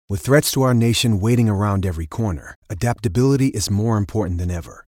With threats to our nation waiting around every corner, adaptability is more important than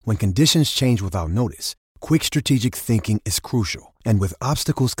ever. When conditions change without notice, quick strategic thinking is crucial. And with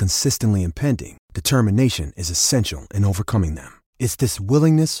obstacles consistently impending, determination is essential in overcoming them. It's this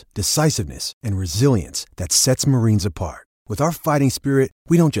willingness, decisiveness, and resilience that sets Marines apart. With our fighting spirit,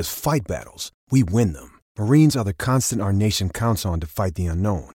 we don't just fight battles, we win them. Marines are the constant our nation counts on to fight the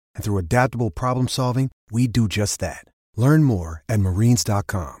unknown. And through adaptable problem solving, we do just that. Learn more at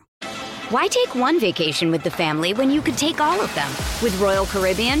marines.com. Why take one vacation with the family when you could take all of them? With Royal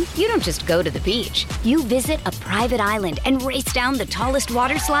Caribbean, you don't just go to the beach. You visit a private island and race down the tallest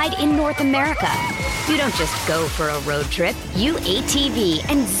water slide in North America. You don't just go for a road trip. You ATV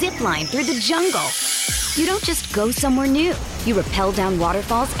and zip line through the jungle. You don't just go somewhere new. You rappel down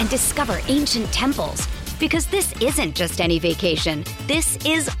waterfalls and discover ancient temples. Because this isn't just any vacation. This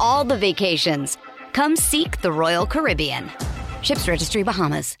is all the vacations. Come seek the Royal Caribbean. Ships Registry,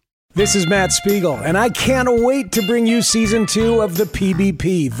 Bahamas. This is Matt Spiegel, and I can't wait to bring you Season 2 of the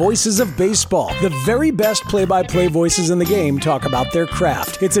PBP, Voices of Baseball. The very best play-by-play voices in the game talk about their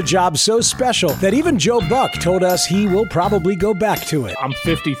craft. It's a job so special that even Joe Buck told us he will probably go back to it. I'm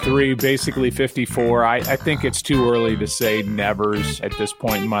 53, basically 54. I think it's too early to say nevers at this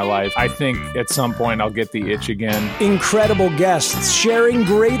point in my life. I think at some point I'll get the itch again. Incredible guests sharing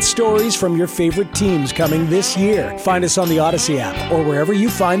great stories from your favorite teams coming this year. Find us on the Odyssey app or wherever you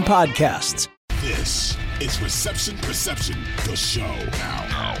find podcasts. This is Reception Perception, the show.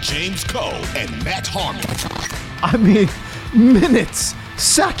 Now, James Cole and Matt Harmon. I mean, minutes,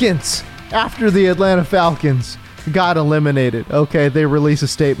 seconds after the Atlanta Falcons got eliminated, okay, they release a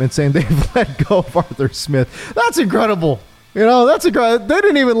statement saying they've let go of Arthur Smith. That's incredible. You know, that's incredible. They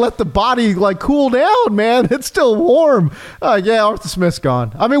didn't even let the body, cool down, man. It's still warm. Yeah, Arthur Smith's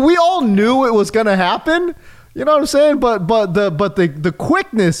gone. I mean, we all knew it was going to happen. You know what I'm saying? But the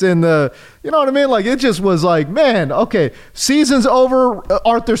quickness and the, you know what I mean? It just was man, okay, season's over.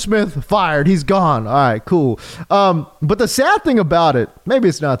 Arthur Smith fired. He's gone. All right, cool. But the sad thing about it, maybe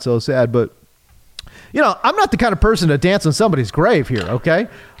it's not so sad, but I'm not the kind of person to dance on somebody's grave here, okay?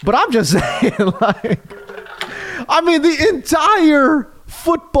 But I'm just saying, the entire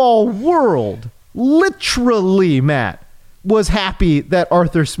football world, literally, Matt, was happy that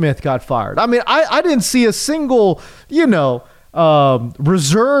Arthur Smith got fired. I mean, I didn't see a single,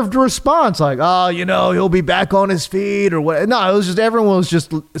 reserved response he'll be back on his feet or what. No, it was just everyone was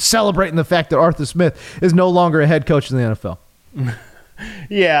just celebrating the fact that Arthur Smith is no longer a head coach in the NFL.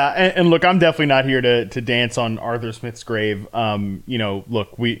 Yeah, and look, I'm definitely not here to dance on Arthur Smith's grave. Look,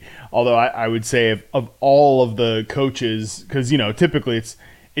 although I would say of all of the coaches, because typically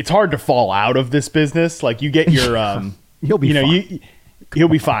it's hard to fall out of this business. You get your He'll be fine. He'll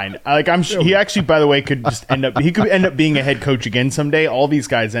be fine. I'm sure he actually, by the way, could end up being a head coach again someday. All these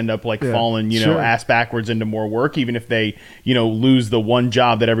guys end up falling, ass backwards into more work, even if they, lose the one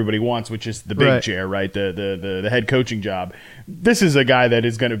job that everybody wants, which is the big chair, right? The head coaching job. This is a guy that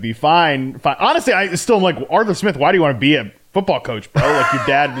is going to be fine. Honestly, I still am like, Arthur Smith, why do you want to be a football coach, bro? Your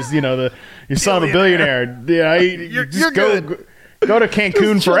dad is, your son of a billionaire. You're good. Go to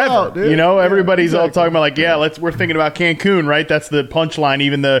Cancun forever. Out, everybody's all talking about we're thinking about Cancun, right? That's the punchline.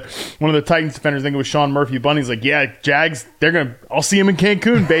 Even one of the Titans defenders, I think it was Sean Murphy Bunny's Jags, I'll see him in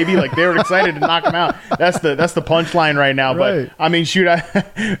Cancun, baby. They were excited to knock him out. That's the punchline right now. Right. But shoot,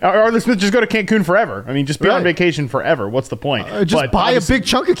 Arthur Smith, just go to Cancun forever. Just be on vacation forever. What's the point? Just buy a big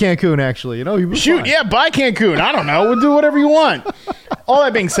chunk of Cancun, actually. Shoot, yeah, buy Cancun. I don't know. We'll do whatever you want. All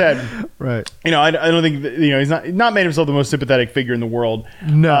that being said, right? I don't think he's not made himself the most sympathetic figure in the world.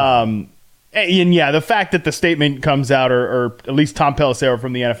 No. And yeah, the fact that the statement comes out, or at least Tom Pelissero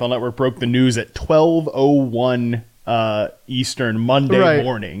from the NFL Network broke the news at 12:01 Eastern Monday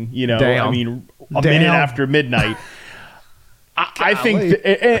morning. Damn. A minute after midnight. I think,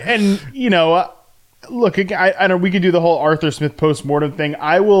 look, I know we could do the whole Arthur Smith postmortem thing.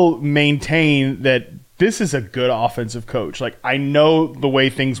 I will maintain that this is a good offensive coach. I know the way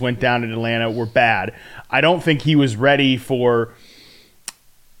things went down in Atlanta were bad. I don't think he was ready for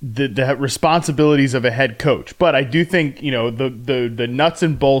the responsibilities of a head coach. But I do think, the nuts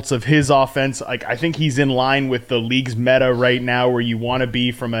and bolts of his offense, I think he's in line with the league's meta right now, where you want to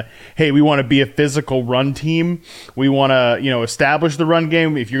be we want to be a physical run team. We want to, establish the run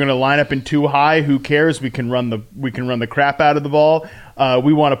game. If you're going to line up in too high, who cares? We can run the crap out of the ball.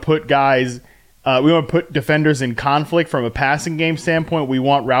 We want to put guys We want to put defenders in conflict from a passing game standpoint. We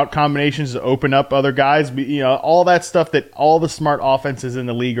want route combinations to open up other guys. All that stuff that all the smart offenses in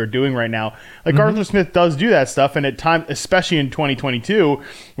the league are doing right now. Arthur Smith does do that stuff, and at times, especially in 2022,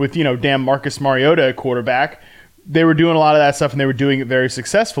 with damn Marcus Mariota at quarterback, they were doing a lot of that stuff and they were doing it very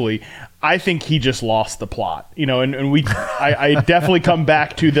successfully. I think he just lost the plot, and I definitely come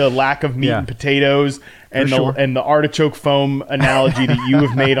back to the lack of meat and potatoes and the artichoke foam analogy that you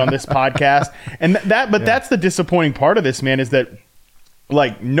have made on this podcast. And that's the disappointing part of this, man, is that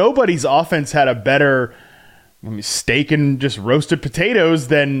like nobody's offense had a better steak and just roasted potatoes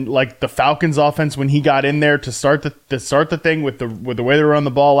than like the Falcons offense when he got in there to start the thing with the way they were on the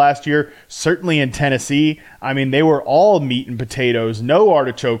ball last year. Certainly in Tennessee, I mean, they were all meat and potatoes, no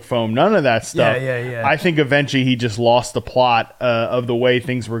artichoke foam, none of that stuff. Yeah. I think eventually he just lost the plot of the way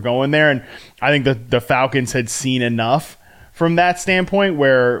things were going there, and I think the Falcons had seen enough from that standpoint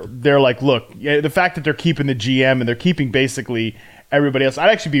where they're like, look, the fact that they're keeping the GM and they're keeping basically everybody else. I'd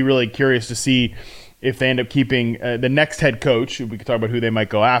actually be really curious to see if they end up keeping the next head coach. We could talk about who they might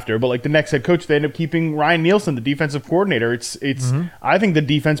go after, but like the next head coach, they end up keeping Ryan Nielsen, the defensive coordinator. It's. I think the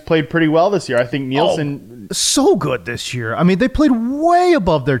defense played pretty well this year. I think Nielsen so good this year. I mean, they played way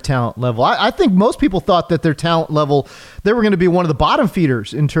above their talent level. I think most people thought that their talent level, they were going to be one of the bottom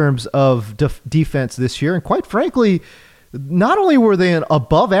feeders in terms of defense this year. And quite frankly, not only were they an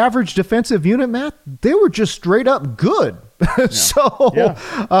above average defensive unit, Matt, they were just straight up good.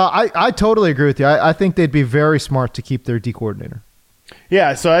 I totally agree with you. I think they'd be very smart to keep their D coordinator.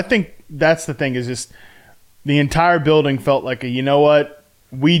 Yeah, so I think that's the thing, is just the entire building felt like, you know what,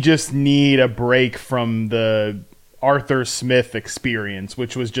 we just need a break from the Arthur Smith experience,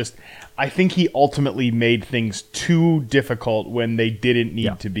 which was just, I think he ultimately made things too difficult when they didn't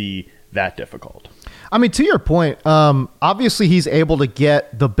need to be that difficult. I mean, to your point, obviously he's able to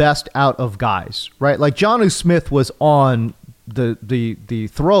get the best out of guys, right? Like Jonnu Smith was on the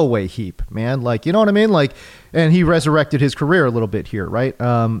throwaway heap, man. Like, you know what I mean? Like, and he resurrected his career a little bit here, right?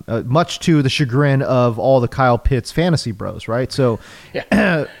 Much to the chagrin of all the Kyle Pitts fantasy bros, right? So,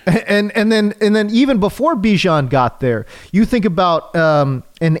 and then even before Bijan got there, you think about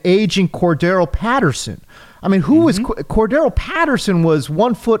an aging Cordero Patterson. I mean, who was Cordero Patterson? Was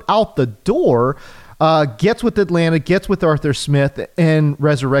 1 foot out the door. Gets with Atlanta, gets with Arthur Smith, and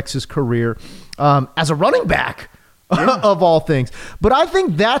resurrects his career as a running back, of all things. But I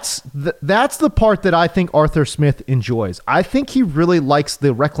think that's the part that I think Arthur Smith enjoys. I think he really likes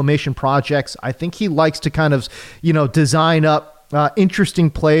the reclamation projects. I think he likes to kind of, design up interesting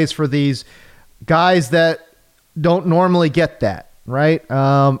plays for these guys that don't normally get that, right?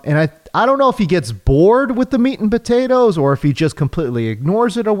 And I don't know if he gets bored with the meat and potatoes or if he just completely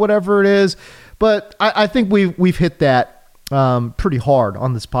ignores it or whatever it is. But I think we've hit that pretty hard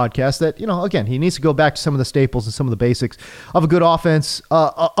on this podcast that, again, he needs to go back to some of the staples and some of the basics of a good offense,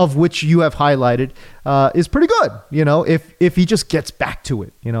 of which you have highlighted, is pretty good, if he just gets back to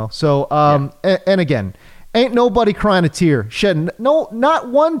it, So, and again, ain't nobody crying a tear, shedding. No, not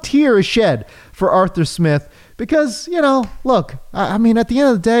one tear is shed for Arthur Smith because, look, I mean, at the end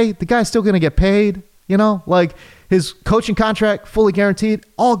of the day, the guy's still going to get paid, like his coaching contract fully guaranteed,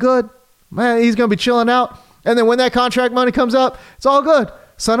 all good. Man, he's going to be chilling out. And then when that contract money comes up, it's all good.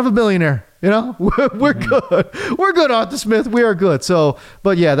 Son of a billionaire. We're good. We're good, Arthur Smith. We are good. So,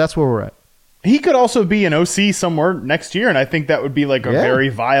 but yeah, that's where we're at. He could also be an OC somewhere next year, and I think that would be like a very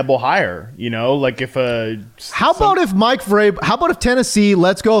viable hire. Like if how about if Tennessee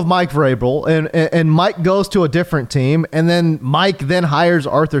lets go of Mike Vrabel and Mike goes to a different team, and then Mike then hires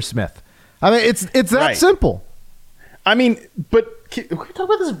Arthur Smith? I mean, it's that simple. I mean, but can we talk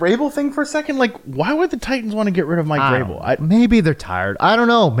about this Vrabel thing for a second? Like, why would the Titans want to get rid of Mike Vrabel? Maybe they're tired. I don't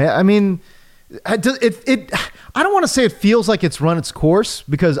know, man. I mean, I don't want to say it feels like it's run its course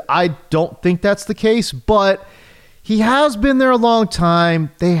because I don't think that's the case, but he has been there a long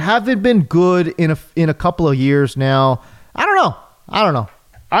time. They haven't been good in a couple of years now. I don't know.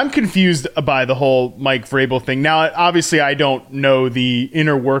 I'm confused by the whole Mike Vrabel thing. Now, obviously, I don't know the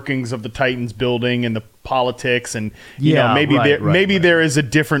inner workings of the Titans building and the politics, and maybe there is a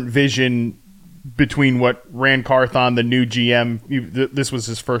different vision between what Rand Carthon, the new GM, this was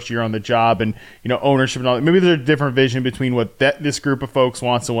his first year on the job, and ownership and all that. Maybe there's a different vision between what this group of folks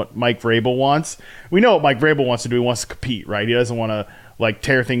wants and what Mike Vrabel wants. We know what Mike Vrabel wants to do. He wants to compete, right? He doesn't want to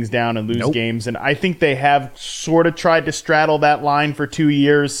tear things down and lose games. And I think they have sort of tried to straddle that line for 2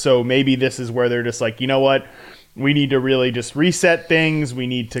 years. So maybe this is where they're just like, you know what? We need to really just reset things. We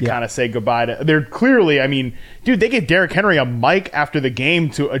need to kind of say goodbye to. They're clearly, I mean, dude, they gave Derrick Henry a mic after the game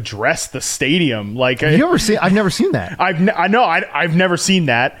to address the stadium. Like, I've never seen that. I've never seen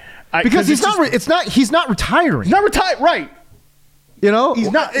that because he's not retiring. He's not retired, right?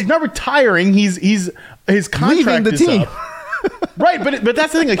 He's not retiring. He's his contract leaving the is team. Up. Right, but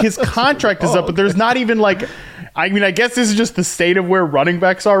that's the thing. Like his contract is up, but there's not even like I mean, I guess this is just the state of where running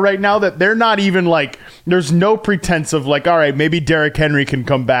backs are right now, that they're not even like, there's no pretense of like, all right, maybe Derrick Henry can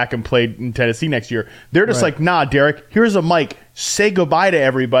come back and play in Tennessee next year. They're just like, nah, Derrick, here's a mic. Say goodbye to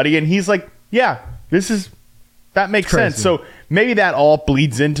everybody. And he's like, yeah, that makes sense. So maybe that all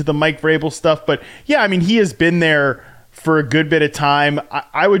bleeds into the Mike Vrabel stuff. But yeah, I mean, he has been there for a good bit of time.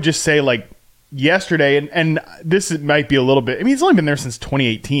 I would just say like yesterday, and this might be a little bit, I mean, he's only been there since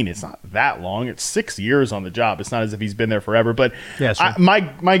 2018. It's not that long. It's 6 years on the job. It's not as if he's been there forever. But yeah, sure.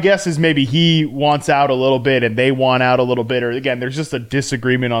 My guess is maybe he wants out a little bit and they want out a little bit. Or again, there's just a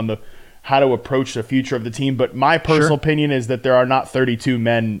disagreement on how to approach the future of the team. But my personal opinion is that there are not 32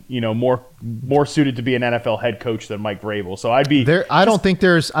 men, more suited to be an NFL head coach than Mike Vrabel. So I'd be there. I don't think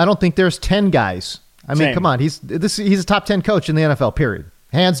there's 10 guys. I mean, come on, he's a top 10 coach in the NFL, period.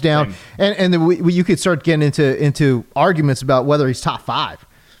 Hands down. Same. And then you could start getting into arguments about whether he's top 5.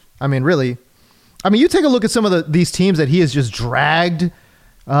 I mean, really. I mean, you take a look at some of these teams that he has just dragged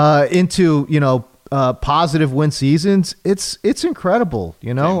into, positive win seasons. It's incredible,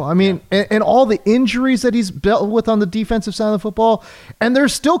 I mean, and all the injuries that he's dealt with on the defensive side of the football, and they're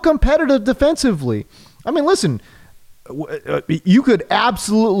still competitive defensively. I mean, listen, you could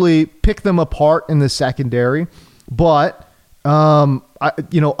absolutely pick them apart in the secondary, but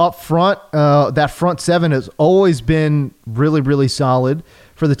up front, that front seven has always been really, really solid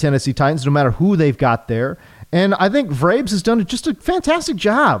for the Tennessee Titans, no matter who they've got there. And I think Vrabes has done just a fantastic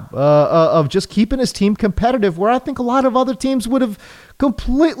job of just keeping his team competitive, where I think a lot of other teams would have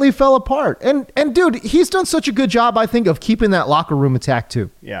completely fell apart. And dude, he's done such a good job, I think, of keeping that locker room intact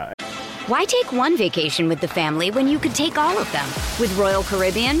too. Yeah. Why take one vacation with the family when you could take all of them? With Royal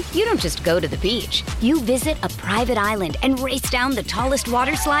Caribbean, you don't just go to the beach. You visit a private island and race down the tallest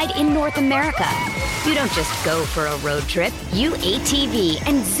water slide in North America. You don't just go for a road trip. You ATV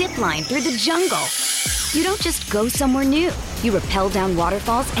and zip line through the jungle. You don't just go somewhere new. You rappel down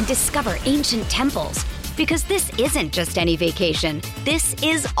waterfalls and discover ancient temples. Because this isn't just any vacation. This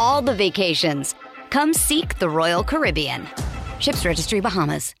is all the vacations. Come seek the Royal Caribbean. Ships Registry,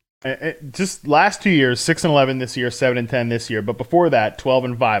 Bahamas. Just last 2 years, 6-11 this year, 7-10 this year. But before that,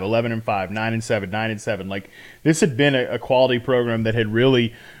 12-5, 11-5, 9-7, 9-7. Like, this had been a quality program that had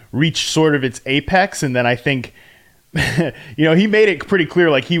really reached sort of its apex. And then I think, he made it pretty clear,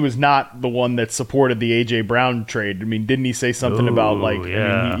 like, he was not the one that supported the A.J. Brown trade. I mean, didn't he say something about, like,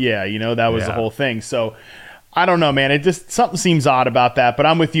 that was the whole thing. So I don't know, man. It just, something seems odd about that. But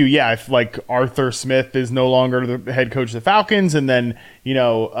I'm with you. Yeah, if like Arthur Smith is no longer the head coach of the Falcons, and then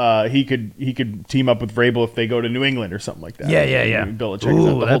he could team up with Vrabel if they go to New England or something like that. Yeah. Belichick,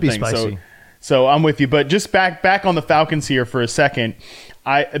 the whole thing. Spicy. So I'm with you. But just back on the Falcons here for a second.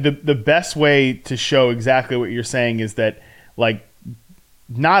 The best way to show exactly what you're saying is that, like,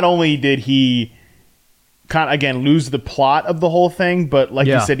 not only did he kind of, again, lose the plot of the whole thing, but like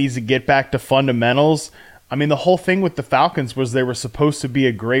you said, he's a get back to fundamentals. I mean, the whole thing with the Falcons was they were supposed to be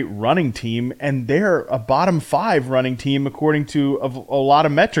a great running team, and they're a bottom 5 running team according to a lot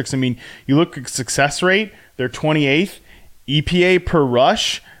of metrics. I mean, you look at success rate, they're 28th. EPA per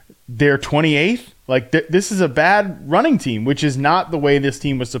rush, they're 28th. Like, this is a bad running team, which is not the way this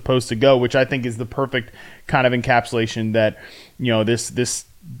team was supposed to go, which I think is the perfect kind of encapsulation that, this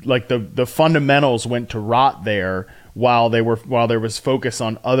like the fundamentals went to rot there while there was focus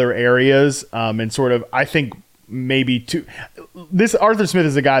on other areas, and sort of, I think, maybe this Arthur Smith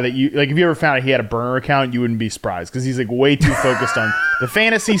is a guy that you like, if you ever found out he had a burner account, you wouldn't be surprised, because he's like way too focused on the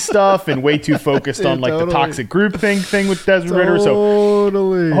fantasy stuff and way too focused on like the toxic group thing with Desmond Ridder. So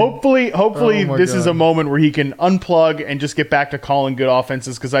hopefully this is a moment where he can unplug and just get back to calling good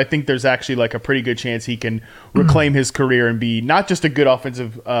offenses, because I think there's actually like a pretty good chance he can reclaim his career and be not just a good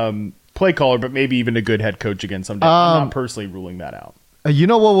offensive play caller, but maybe even a good head coach again someday. I'm not personally ruling that out. You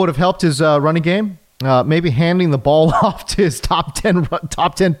know what would have helped his running game? Maybe handing the ball off to his top 10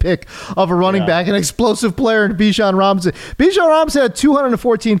 pick of a running back, an explosive player in Bijan Robinson. Bijan Robinson had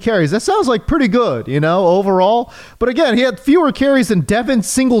 214 carries. That sounds like pretty good, overall. But again, he had fewer carries than Devin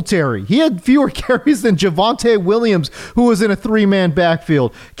Singletary. He had fewer carries than Javonte Williams, who was in a 3-man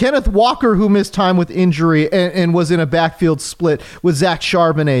backfield. Kenneth Walker, who missed time with injury and was in a backfield split with Zach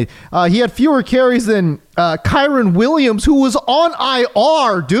Charbonnet. He had fewer carries than Kyron Williams, who was on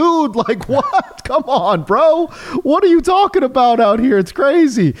IR, dude. Like, what? Come on, bro. What are you talking about out here? It's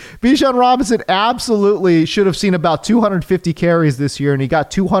crazy. Bijan Robinson absolutely should have seen about 250 carries this year, and he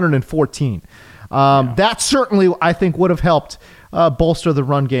got 214. That certainly, I think, would have helped bolster the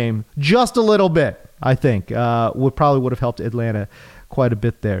run game just a little bit. I think would have helped Atlanta quite a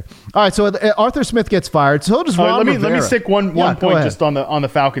bit there. All right, so Arthur Smith gets fired. So does Ron Rivera. Let me stick one point just on the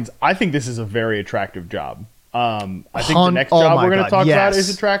Falcons. I think this is a very attractive job I think the next job we're going to talk about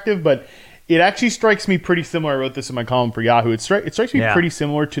is attractive, but it actually strikes me pretty similar. I wrote this in my column for Yahoo. It strikes me pretty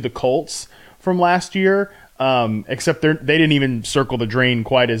similar to the Colts from last year, except they didn't even circle the drain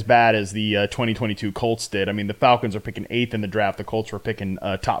quite as bad as the 2022 Colts did. I mean, the Falcons are picking 8th in the draft. The Colts were picking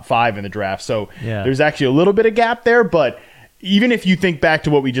top 5 in the draft. So there's actually a little bit of gap there. But even if you think back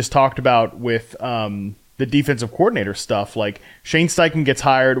to what we just talked about with the defensive coordinator stuff, like Shane Steichen gets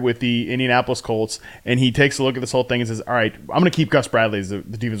hired with the Indianapolis Colts, and he takes a look at this whole thing and says, all right, I'm going to keep Gus Bradley as the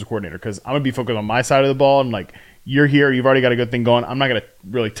defensive coordinator because I'm going to be focused on my side of the ball. And like, you're here, you've already got a good thing going. I'm not going to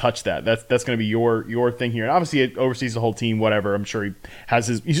really touch that. That's going to be your thing here. And obviously it oversees the whole team, whatever. I'm sure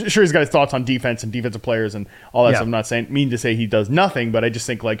he's got his thoughts on defense and defensive players and all that stuff. I'm not mean to say he does nothing, but I just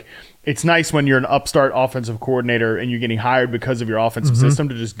think like it's nice when you're an upstart offensive coordinator and you're getting hired because of your offensive system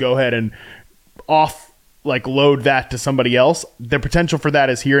to just go ahead and load that to somebody else. The potential for that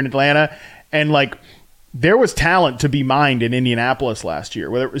is here in Atlanta. And like, there was talent to be mined in Indianapolis last year,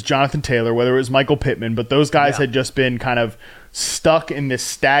 whether it was Jonathan Taylor, whether it was Michael Pittman, but those guys had just been kind of stuck in this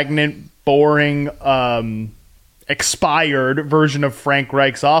stagnant, boring, expired version of Frank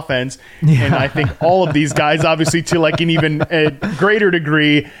Reich's offense. And I think all of these guys, obviously to like an even greater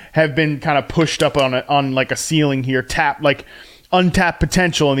degree, have been kind of pushed up on like a ceiling here, untapped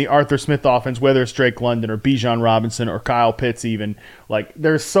potential in the Arthur Smith offense, whether it's Drake London or Bijan Robinson or Kyle Pitts even. Like,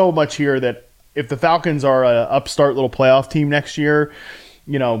 there's so much here that if the Falcons are an upstart little playoff team next year,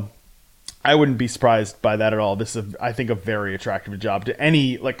 I wouldn't be surprised by that at all. This is, I think, a very attractive job to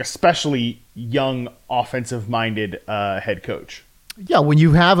any, like, especially young offensive-minded head coach. Yeah, when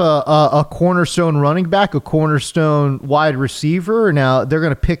you have a cornerstone running back, a cornerstone wide receiver, now they're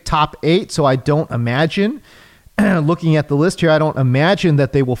going to pick top 8, so I don't imagine – looking at the list here, I don't imagine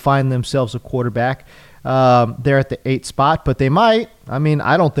that they will find themselves a quarterback there at the 8th spot, but they might. I mean,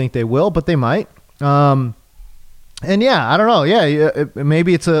 I don't think they will, but they might. And yeah, I don't know. Yeah,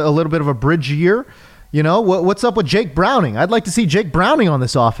 maybe it's a little bit of a bridge year. What's up with Jake Browning? I'd like to see Jake Browning on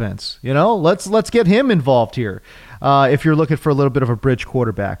this offense. Let's get him involved here. If you're looking for a little bit of a bridge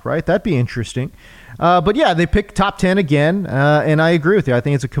quarterback, right? That'd be interesting. But yeah, they picked top 10 again, and I agree with you. I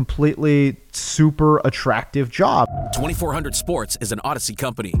think it's a completely super attractive job. 2400 Sports is an Odyssey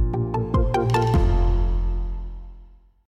company.